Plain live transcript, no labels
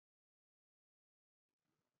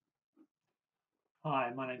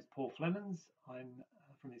Hi, my name is Paul Flemons. I'm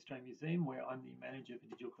from the Australian Museum, where I'm the Manager for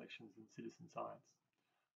Digital Collections and Citizen Science.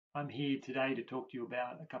 I'm here today to talk to you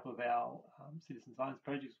about a couple of our citizen science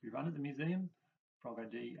projects we run at the museum, Frog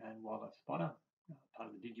ID and Wildlife Spotter, part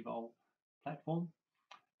of the DigiVol platform,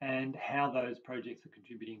 and how those projects are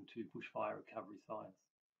contributing to bushfire recovery science.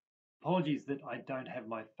 Apologies that I don't have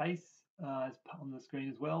my face on the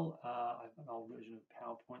screen as well. I have an old version of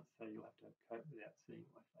PowerPoint, so you'll have to cope without seeing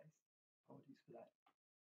my face. Apologies for that.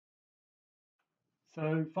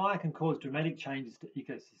 So fire can cause dramatic changes to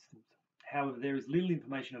ecosystems. However, there is little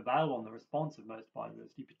information available on the response of most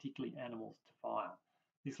biodiversity, particularly animals, to fire.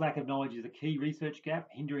 This lack of knowledge is a key research gap,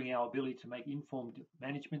 hindering our ability to make informed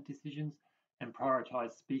management decisions and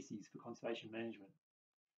prioritise species for conservation management.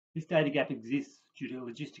 This data gap exists due to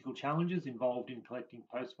logistical challenges involved in collecting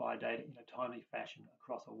post-fire data in a timely fashion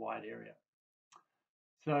across a wide area.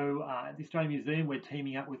 So at the Australian Museum, we're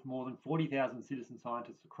teaming up with more than 40,000 citizen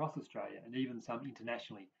scientists across Australia and even some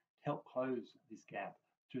internationally to help close this gap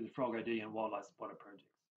through the Frog ID and Wildlife Spotter projects.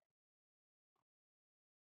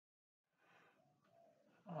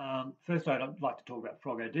 First, I'd like to talk about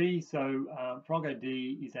Frog ID. So Frog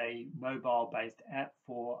ID is a mobile-based app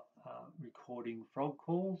for recording frog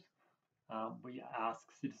calls. We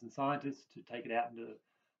ask citizen scientists to take it out into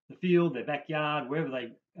the field, their backyard, wherever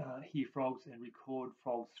they hear frogs, and record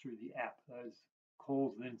frogs through the app. Those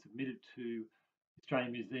calls are then submitted to the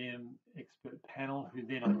Australian Museum expert panel, who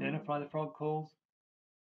then identify the frog calls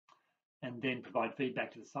and then provide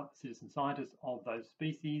feedback to the citizen scientists of those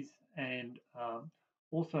species. And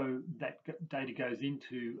also that data goes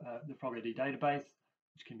into the Frog ID database,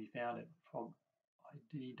 which can be found at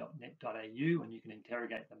frogid.net.au, and you can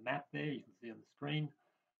interrogate the map there. You can see on the screen.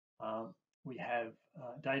 We have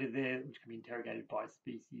data there which can be interrogated by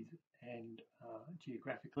species and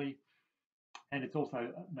geographically, and it's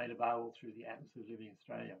also made available through the Atlas of Living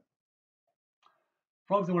Australia.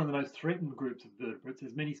 Frogs are one of the most threatened groups of vertebrates,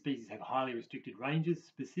 as many species have highly restricted ranges,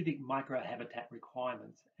 specific microhabitat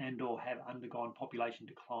requirements, and/or have undergone population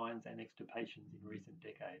declines and extirpations in recent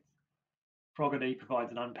decades. Frog ID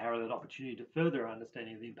provides an unparalleled opportunity to further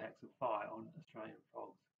understanding of the impacts of fire on Australian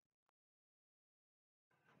frogs.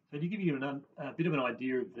 So to give you a bit of an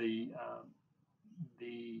idea of the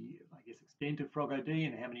extent of Frog ID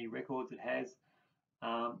and how many records it has,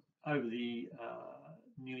 over the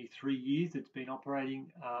nearly 3 years it's been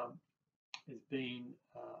operating, there's been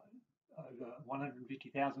over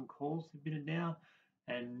 150,000 calls submitted now,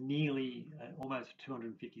 and nearly almost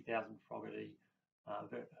 250,000 Frog ID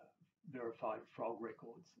verified frog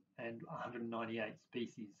records, and 198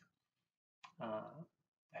 species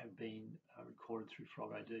have been recorded through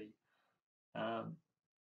Frog ID.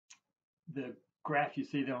 The graph you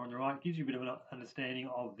see there on the right gives you a bit of an understanding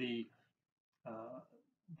of the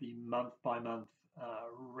month-by-month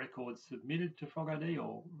records submitted to Frog ID,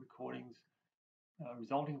 or recordings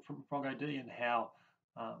resulting from Frog ID, and how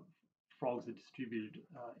frogs are distributed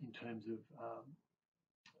in terms of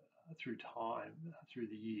through time, through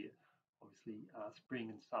the year. Obviously, spring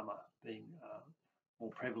and summer being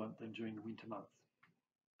more prevalent than during the winter months.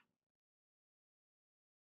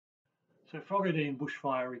 So Frog ID and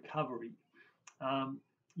Bushfire Recovery.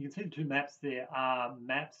 You can see the two maps there are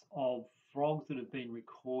maps of frogs that have been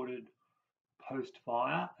recorded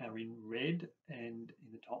post-fire, are in red and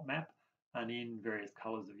in the top map, and in various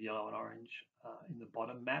colours of yellow and orange in the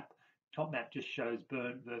bottom map. Top map just shows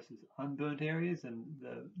burnt versus unburnt areas, and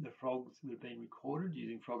the frogs that have been recorded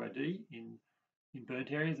using Frog ID in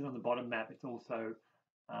burnt areas. And on the bottom map, it's also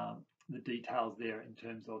the details there in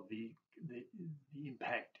terms of the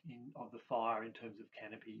impact of the fire in terms of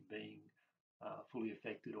canopy being fully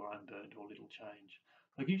affected or unburnt or little change.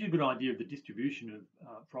 So it gives you a good idea of the distribution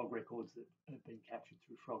of frog records that have been captured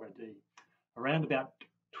through Frog ID. Around about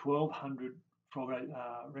 1,200 frog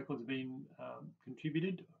records have been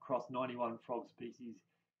contributed across 91 frog species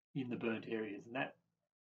in the burnt areas, and that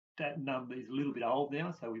number is a little bit old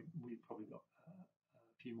now, so we've probably got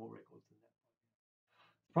a few more records than that.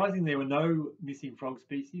 Surprisingly, there were no missing frog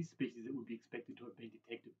species that would be expected to have been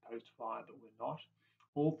detected post-fire, but were not.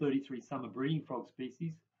 All 33 summer breeding frog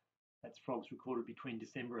species, that's frogs recorded between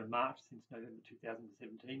December and March since November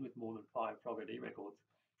 2017, with more than 5 Frog ID records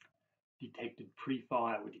detected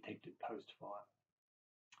pre-fire, were detected post-fire.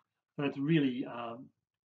 So that's a really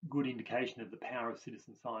good indication of the power of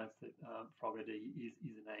citizen science that Frog ID is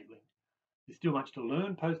enabling. There's still much to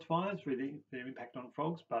learn post-fires through their impact on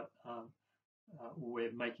frogs, but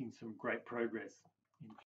we're making some great progress.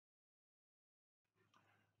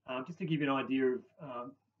 Just to give you an idea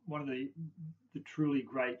of one of the truly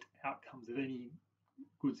great outcomes of any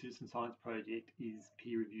good citizen science project is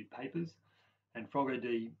peer-reviewed papers. And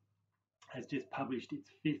FrogOD has just published its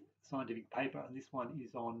 5th scientific paper, and this one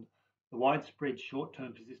is on the widespread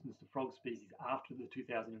short-term persistence of frog species after the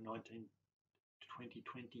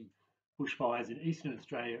 2019-2020 bushfires in Eastern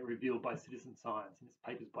Australia revealed by Citizen Science. And this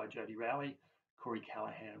paper is by Jodie Rowley, Corey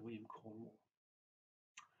Callahan and William Cornwall.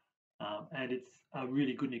 And it's a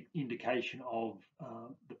really good indication of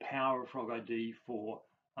the power of FrogOD for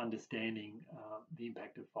understanding the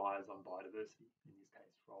impact of fires on biodiversity, in this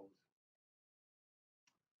case frogs.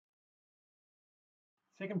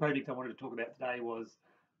 Second project I wanted to talk about today was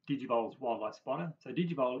Digivol's Wildlife Spotter. So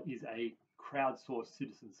Digivol is a crowdsourced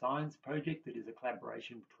citizen science project that is a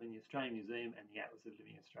collaboration between the Australian Museum and the Atlas of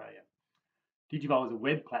Living Australia. Digivol is a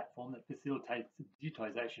web platform that facilitates the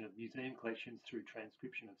digitisation of museum collections through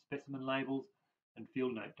transcription of specimen labels and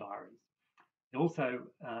field note diaries. It also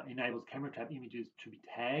enables camera trap images to be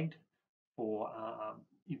tagged for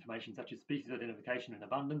information such as species identification and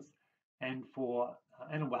abundance, and for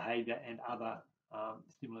animal behaviour and other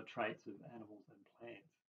similar traits of animals and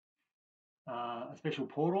plants. A special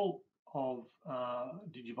portal of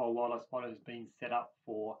Digivol Wildlife Spotter has been set up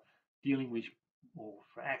for dealing with or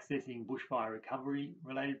for accessing bushfire recovery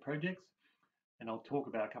related projects, and I'll talk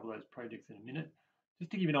about a couple of those projects in a minute.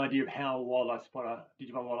 Just to give you an idea of how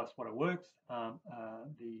Digivol Wildlife Spotter works,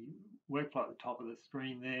 the workflow at the top of the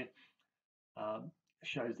screen there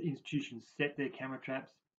shows the institutions set their camera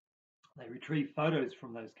traps. They retrieve photos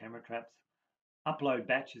from those camera traps, upload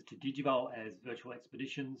batches to Digivol as virtual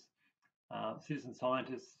expeditions. Citizen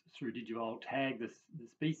scientists through Digivol tag the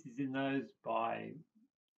species in those by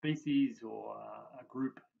species or a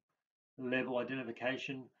group level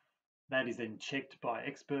identification. That is then checked by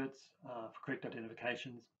experts for correct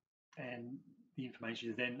identifications, and the information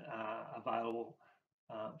is then available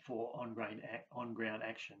for on-ground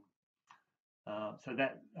action. So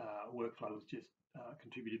that workflow was just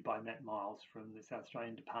contributed by Matt Miles from the South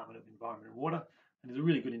Australian Department of Environment and Water, and is a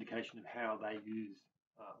really good indication of how they use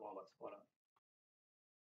Wildlife Spotter.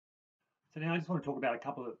 So now I just want to talk about a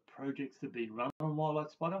couple of projects that have been run on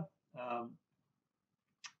Wildlife Spotter.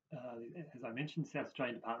 As I mentioned, South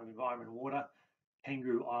Australian Department of Environment and Water,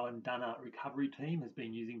 Kangaroo Island Dunner Recovery Team has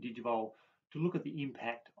been using Digivol to look at the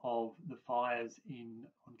impact of the fires on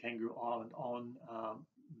Kangaroo Island on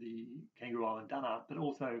the Kangaroo Island Dunner, but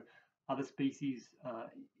also other species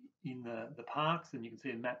in the parks. And you can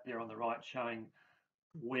see a map there on the right showing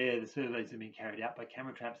where the surveys have been carried out by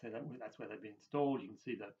camera traps. That's where they've been installed. You can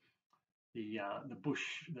see the bush,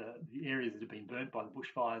 the areas that have been burnt by the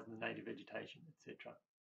bushfires and the native vegetation, etc.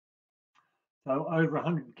 So over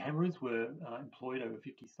 100 cameras were employed over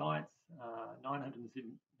 50 sites.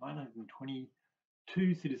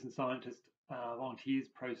 922 citizen scientist volunteers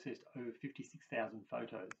processed over 56,000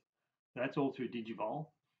 photos. So that's all through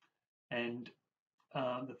Digivol. And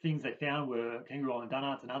the things they found were kangaroo island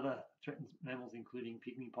dunnarts and other threatened mammals, including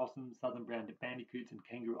pygmy possums, southern brown bandicoots, and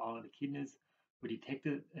kangaroo island echidnas, were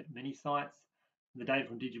detected at many sites. And the data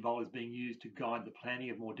from Digivol is being used to guide the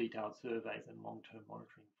planning of more detailed surveys and long-term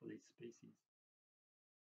monitoring for these species.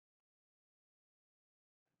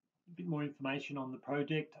 A bit more information on the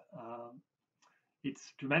project.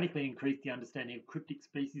 It's dramatically increased the understanding of cryptic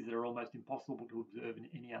species that are almost impossible to observe in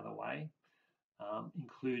any other way,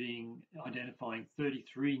 including identifying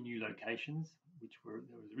 33 new locations, there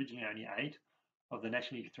was originally only 8, of the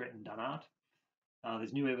nationally threatened dunnart.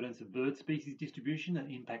 There's new evidence of bird species distribution and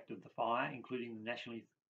impact of the fire, including the nationally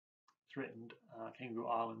threatened Kangaroo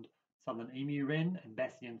Island southern emu wren and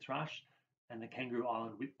Bassian thrush, and the Kangaroo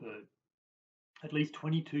Island whipbird. At least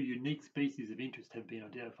 22 unique species of interest have been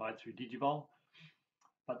identified through Digivol,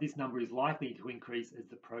 but this number is likely to increase as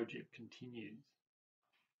the project continues.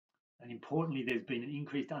 And importantly, there's been an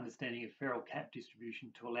increased understanding of feral cat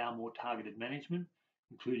distribution to allow more targeted management,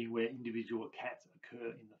 including where individual cats occur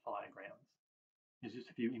in the fire grounds. There's just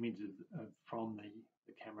a few images from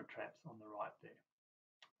the camera traps on the right there.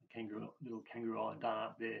 The little Kangaroo Island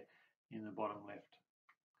dunnart there in the bottom left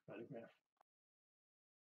photograph.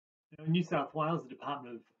 Now, in New South Wales, the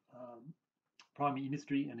Department of Primary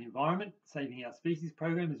Industry and Environment Saving Our Species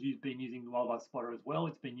program has been using Wildlife Spotter as well.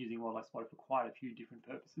 It's been using Wildlife Spotter for quite a few different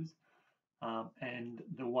purposes. And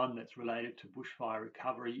the one that's related to bushfire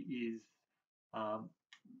recovery is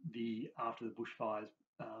the After the Bushfires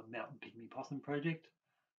Mountain Pygmy Possum project.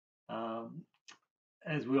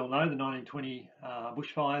 As we all know, the 1920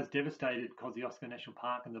 bushfires devastated Kosciuszko National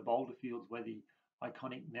Park and the boulder fields where the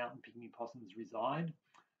iconic mountain pygmy possums reside.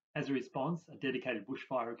 As a response, a dedicated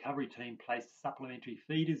bushfire recovery team placed supplementary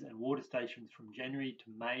feeders and water stations from January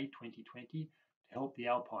to May 2020 to help the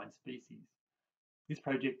alpine species. This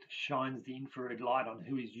project shines the infrared light on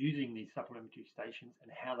who is using these supplementary stations and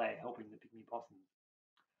how they are helping the pygmy possums.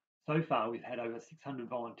 So far, we've had over 600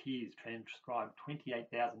 volunteers transcribe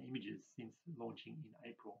 28,000 images since launching in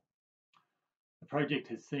April. The project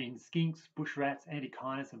has seen skinks, bush rats,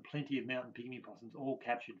 antechinus, and plenty of mountain pygmy possums all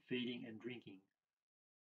captured feeding and drinking.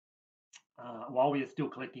 While we are still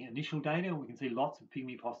collecting initial data, we can see lots of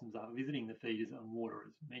pygmy possums are visiting the feeders and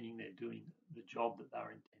waterers, meaning they're doing the job that they're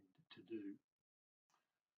intended to do.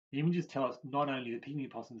 The images tell us not only the pygmy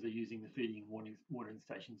possums are using the feeding and watering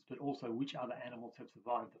stations, but also which other animals have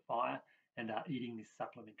survived the fire and are eating this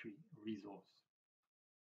supplementary resource.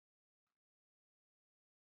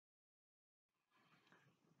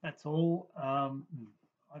 That's all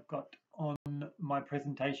I've got on my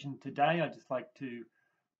presentation today. I'd just like to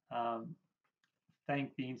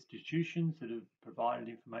thank the institutions that have provided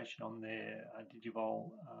information on their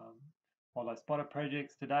Digivol wildlife spotter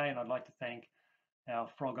projects today, and I'd like to thank our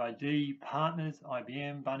Frog ID partners,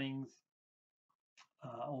 IBM, Bunnings,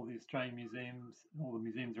 all the Australian museums, all the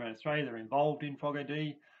museums around Australia that are involved in Frog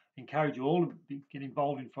ID. Encourage you all to get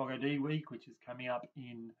involved in Frog ID Week, which is coming up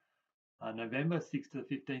in November, 6th to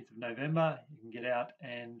the 15th of November. You can get out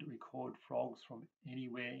and record frogs from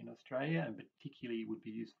anywhere in Australia, and particularly would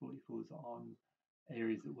be useful if it was on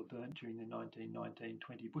areas that were burnt during the 1919-20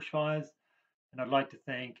 bushfires. And I'd like to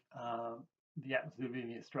thank the Atlas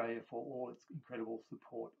Living Australia for all its incredible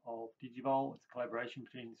support of Digivol. It's a collaboration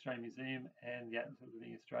between the Australian Museum and the Atlas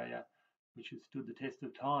Living Australia, which has stood the test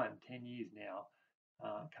of time, 10 years now,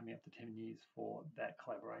 coming up to 10 years for that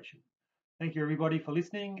collaboration. Thank you everybody for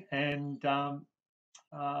listening, and have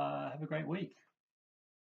a great week.